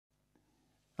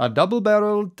A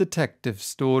double-barreled detective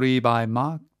story by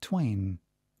Mark Twain,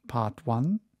 Part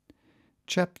 1,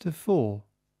 Chapter 4,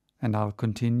 and I'll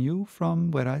continue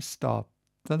from where I stopped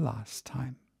the last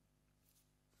time.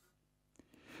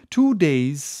 2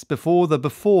 days before the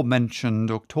before-mentioned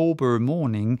October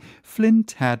morning,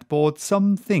 Flint had bought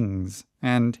some things,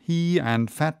 and he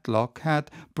and Fatlock had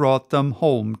brought them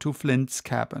home to Flint's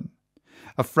cabin.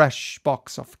 A fresh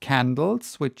box of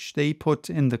candles, which they put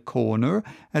in the corner,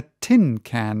 a tin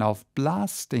can of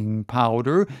blasting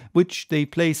powder, which they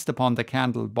placed upon the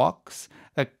candle box,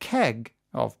 a keg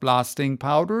of blasting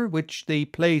powder, which they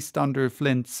placed under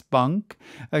Flint's bunk,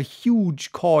 a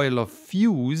huge coil of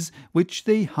fuse, which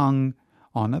they hung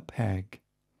on a peg.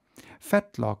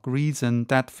 Fetlock reasoned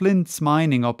that Flint's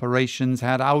mining operations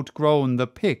had outgrown the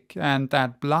pick, and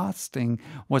that blasting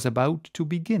was about to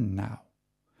begin now.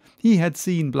 He had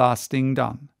seen blasting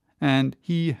done, and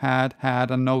he had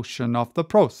had a notion of the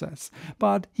process,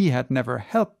 but he had never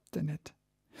helped in it.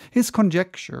 His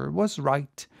conjecture was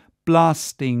right.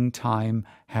 Blasting time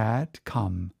had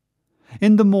come.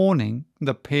 In the morning,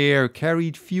 the pair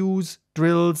carried fuse,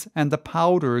 drills, and the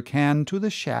powder can to the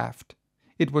shaft.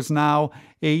 It was now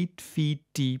 8 feet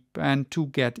deep, and to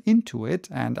get into it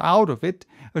and out of it,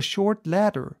 a short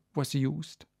ladder was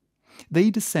used.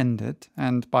 They descended,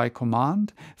 and by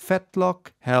command,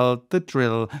 Fetlock held the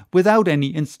drill without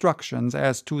any instructions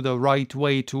as to the right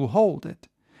way to hold it,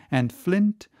 and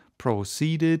Flint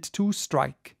proceeded to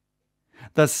strike.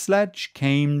 The sledge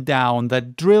came down, the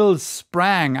drill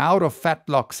sprang out of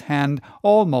Fetlock's hand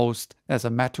almost as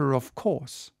a matter of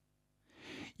course.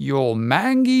 "You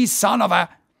mangy son of a...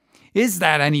 Is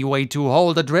that any way to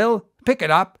hold a drill? Pick it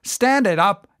up, stand it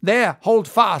up, there, hold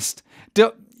fast.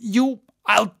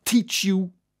 I'll teach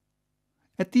you."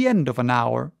 At the end of an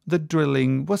hour, the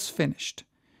drilling was finished.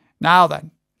 "Now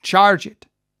then, charge it."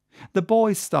 The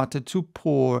boy started to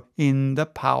pour in the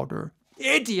powder.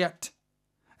 "Idiot!"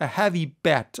 A heavy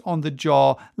bat on the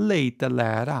jaw laid the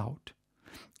lad out.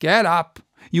 "Get up!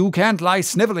 You can't lie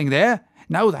snivelling there.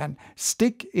 Now then,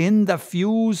 stick in the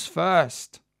fuse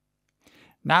first.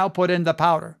 Now put in the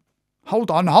powder.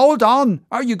 Hold on!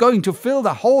 Are you going to fill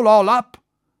the hole all up?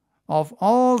 Of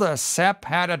all the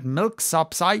sap-headed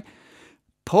milksops,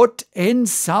 put in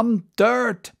some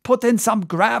dirt, put in some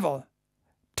gravel.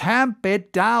 Tamp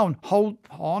it down. Hold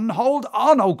on,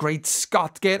 oh great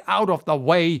Scott, get out of the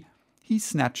way." He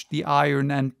snatched the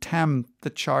iron and tamped the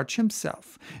charge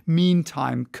himself,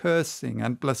 meantime cursing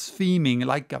and blaspheming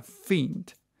like a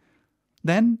fiend.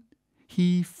 Then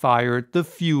he fired the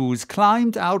fuse,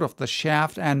 climbed out of the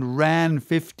shaft, and ran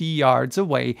 50 yards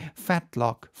away,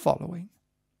 Fatlock following.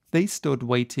 They stood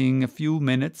waiting a few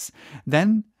minutes.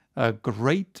 Then a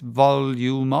great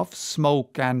volume of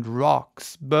smoke and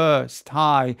rocks burst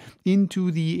high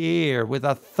into the air with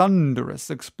a thunderous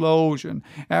explosion.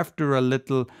 After a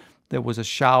little, there was a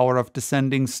shower of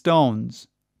descending stones.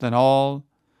 Then all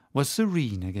was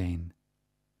serene again.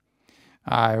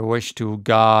 "I wish to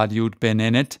God you'd been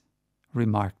in it,"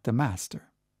 remarked the master.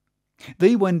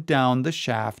 They went down the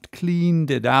shaft,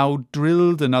 cleaned it out,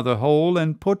 drilled another hole,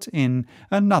 and put in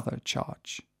another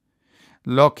charge.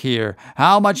 "Look here,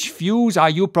 how much fuse are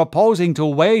you proposing to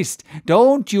waste?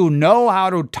 Don't you know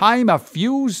how to time a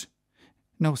fuse?"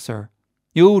 "No, sir."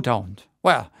 "You don't?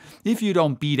 Well, if you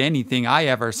don't beat anything I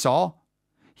ever saw."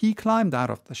 He climbed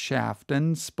out of the shaft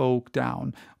and spoke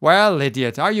down. "Well,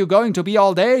 idiot, are you going to be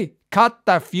all day? Cut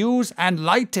the fuse and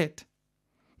light it."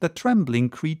 The trembling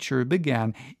creature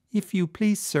began. "If you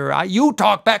please, sir, You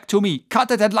talk back to me! Cut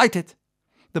it and light it!"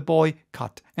 The boy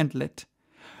cut and lit.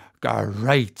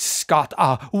 "Great Scott!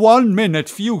 A 1-minute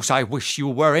fuse I wish you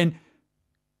were in!"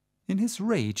 In his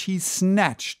rage he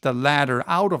snatched the ladder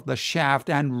out of the shaft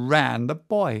and ran. The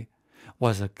boy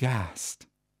was aghast.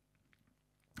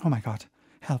 "Oh, my God!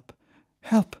 Help!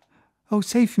 Help! Oh,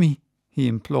 save me!" he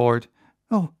implored.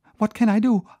 "Oh, what can I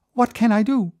do? What can I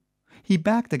do?" He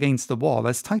backed against the wall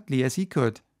as tightly as he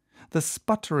could. The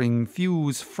sputtering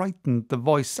fuse frightened the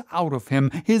voice out of him.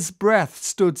 His breath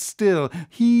stood still.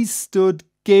 He stood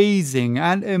gazing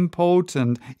and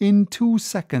impotent. In 2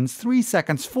 seconds, 3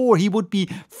 seconds, 4, he would be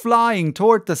flying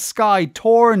toward the sky,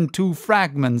 torn to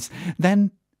fragments.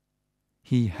 Then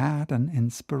he had an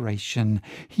inspiration.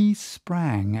 He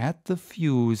sprang at the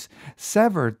fuse,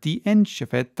 severed the inch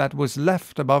of it that was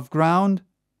left above ground,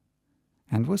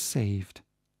 and was saved.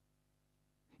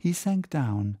 He sank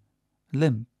down,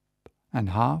 limp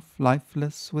and half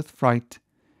lifeless with fright,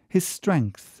 his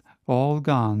strength all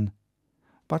gone.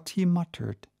 But he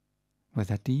muttered,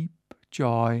 with a deep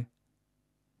joy,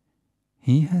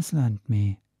 "He has learnt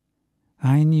me.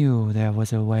 I knew there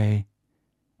was a way,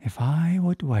 if I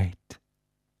would wait."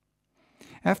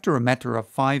 After a matter of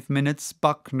 5 minutes,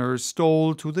 Buckner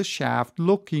stole to the shaft,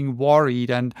 looking worried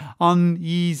and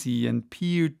uneasy, and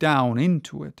peered down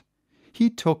into it. He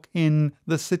took in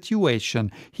the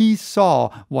situation. He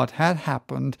saw what had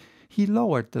happened. He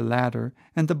lowered the ladder,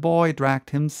 and the boy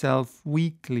dragged himself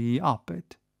weakly up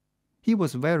it. He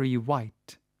was very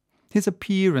white. His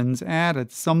appearance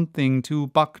added something to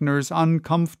Buckner's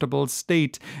uncomfortable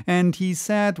state, and he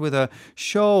sat with a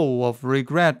show of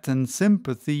regret and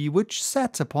sympathy which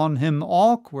sat upon him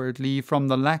awkwardly from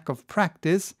the lack of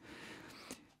practice.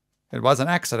 "It was an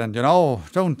accident, you know.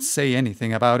 Don't say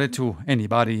anything about it to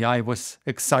anybody. I was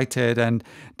excited and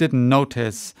didn't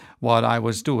notice what I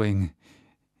was doing.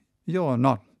 You're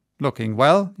not looking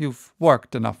well. You've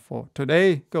worked enough for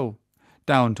today. Go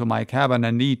down to my cabin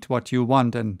and eat what you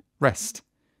want and rest.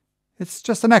 It's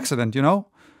just an accident, you know,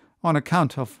 on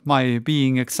account of my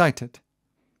being excited."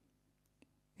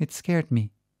 "It scared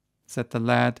me," said the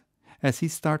lad as he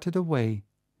started away.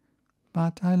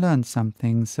 "But I learned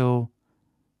something, so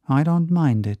I don't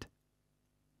mind it."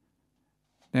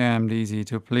 "Damned easy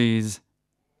to please,"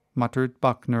 muttered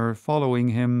Buckner, following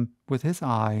him with his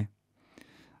eye.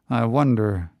 "I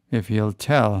wonder if he'll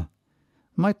tell.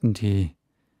 Mightn't he?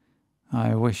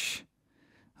 I wish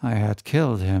I had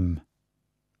killed him."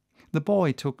 The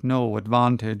boy took no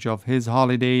advantage of his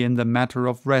holiday in the matter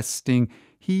of resting.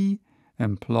 He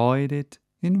employed it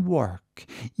in work,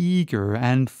 eager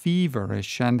and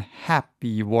feverish and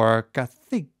happy work. A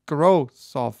thick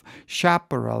growth of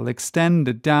chaparral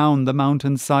extended down the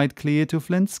mountainside clear to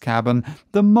Flint's cabin.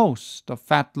 The most of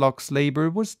Fatlock's labor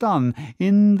was done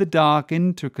in the dark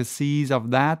intricacies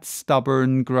of that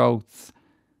stubborn growth.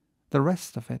 The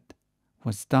rest of it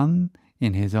was done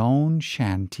in his own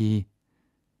shanty.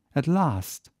 At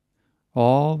last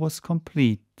all was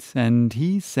complete, and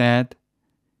he said,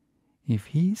 "If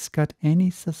he's got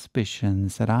any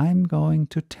suspicions that I'm going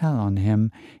to tell on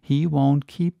him, he won't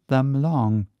keep them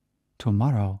long.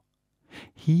 Tomorrow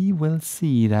he will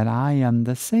see that I am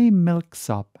the same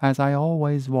milksop as I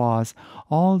always was,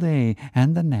 all day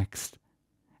and the next,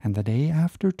 and the day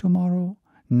after tomorrow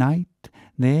night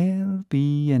there'll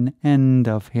be an end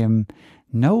of him.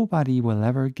 Nobody will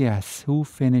ever guess who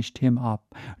finished him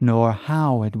up, nor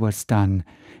how it was done.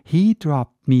 He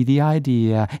dropped me the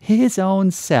idea his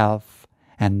own self,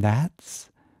 and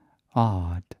that's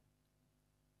odd."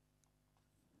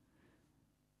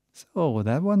 So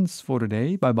that one's for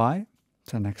today. Bye-bye.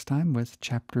 Till next time with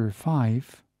Chapter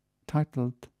 5,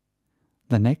 titled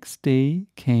 "The Next Day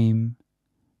Came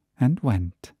and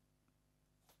Went."